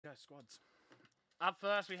go, Squadz. Up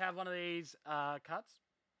first, we have one of these cuts.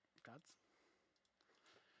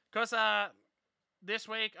 Of course, this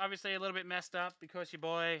week, obviously a little bit messed up because your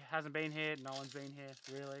boy hasn't been here. No one's been here,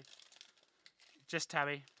 really. Just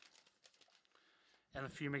Tabby. And the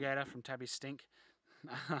fumigator from Tabby's Stink.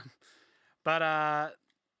 But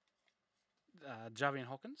Javian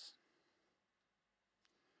Hawkins.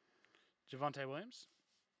 Javonte Williams.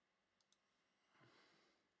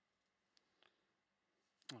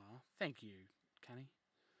 Oh, thank you, Kenny.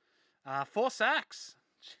 4 sacks.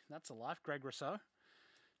 That's a life. Greg Rousseau.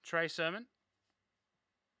 Trey Sermon.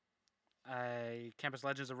 A Campus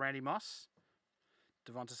Legends of Randy Moss.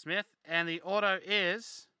 Devonta Smith. And the auto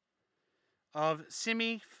is of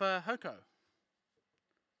Simi Fehoko.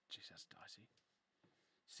 Jeez, that's dicey.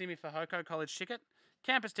 Simi Fehoko, college ticket.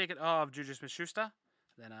 Campus ticket of Juju Smith-Schuster.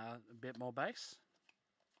 Then a bit more base.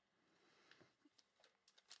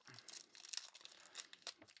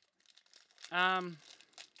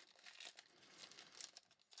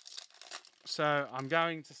 So I'm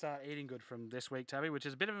going to start eating good from this week, Tabby, which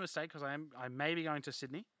is a bit of a mistake because I may be going to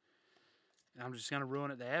Sydney. And I'm just going to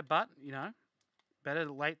ruin it there. But, you know, better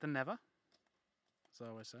late than never. As I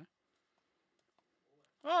always say.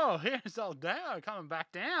 Oh, here's old Dao coming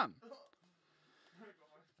back down.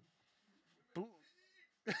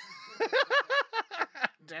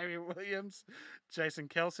 Damian Williams, Jason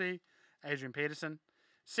Kelsey, Adrian Peterson,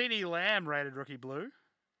 CeeDee Lamb rated rookie blue,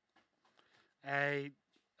 a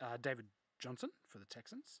David Johnson for the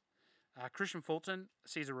Texans, Christian Fulton,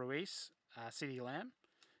 Cesar Ruiz, CeeDee Lamb,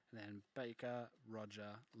 and then Baker,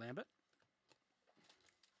 Roger, Lambert.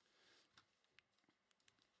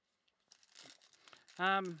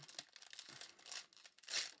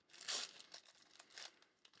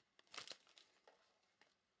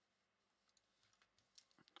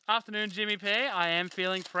 Afternoon, Jimmy P. I am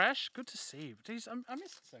feeling fresh. Good to see you. Jeez, I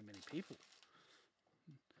miss so many people.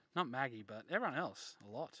 Not Maggie, but everyone else.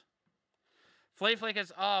 A lot. Flea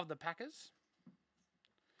Flickers of the Packers.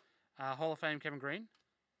 Hall of Fame Kevin Green.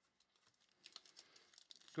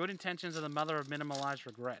 Good intentions are the mother of minimalized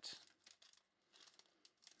regret.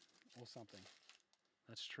 Or something.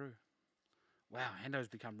 That's true. Wow, Hendo's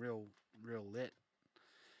become real lit.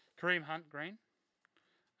 Kareem Hunt Green.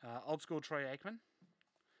 Old school Troy Aikman.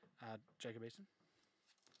 Jacob Eason.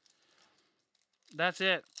 That's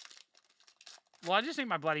it. Well, I just need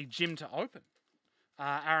my bloody gym to open.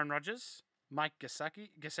 Aaron Rodgers. Mike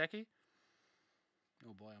Gesicki.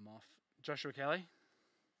 Oh boy, I'm off. Joshua Kelly.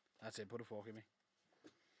 That's it. Put a fork in me.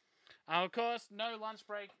 Of course, no lunch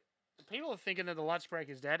break. People are thinking that the lunch break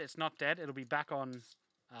is dead. It's not dead. It'll be back on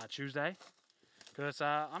Tuesday. Because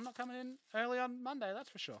I'm not coming in early on Monday, that's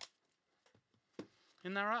for sure.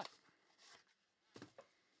 Isn't that right?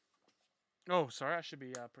 Oh, sorry. I should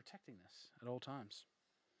be protecting this at all times.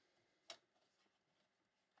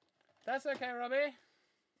 That's okay, Robbie.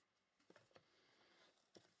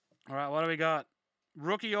 All right, what do we got?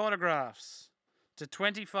 Rookie autographs to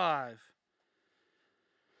 25.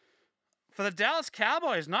 For the Dallas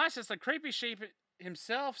Cowboys. Nice. It's the creepy sheep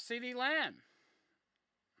himself, CeeDee Lamb.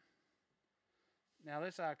 Now,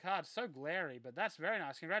 this card's so glary, but that's very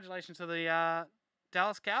nice. Congratulations to the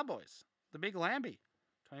Dallas Cowboys. The big Lambie.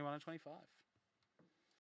 21 and 25.